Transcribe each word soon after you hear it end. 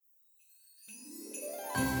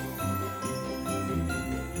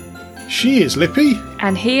She is Lippy.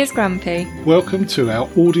 And he is Grumpy. Welcome to our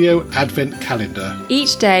audio advent calendar.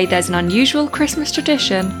 Each day there's an unusual Christmas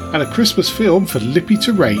tradition. And a Christmas film for Lippy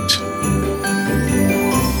to rate.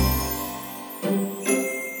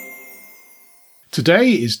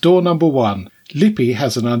 Today is door number 1. Lippy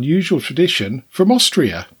has an unusual tradition from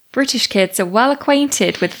Austria. British kids are well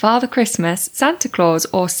acquainted with Father Christmas, Santa Claus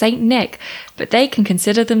or Saint Nick, but they can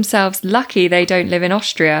consider themselves lucky they don't live in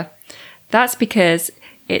Austria. That's because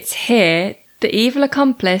it's here the evil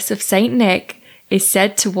accomplice of Saint Nick is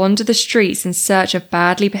said to wander the streets in search of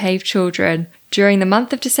badly behaved children. During the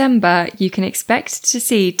month of December, you can expect to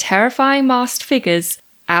see terrifying masked figures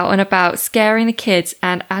out and about scaring the kids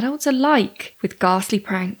and adults alike with ghastly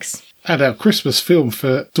pranks. And our Christmas film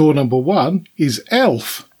for door number 1 is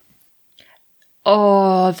Elf.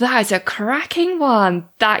 Oh, that is a cracking one.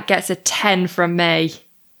 That gets a 10 from me.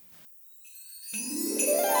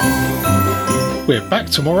 We're back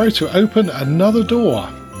tomorrow to open another door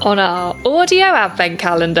On our audio advent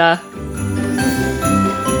calendar.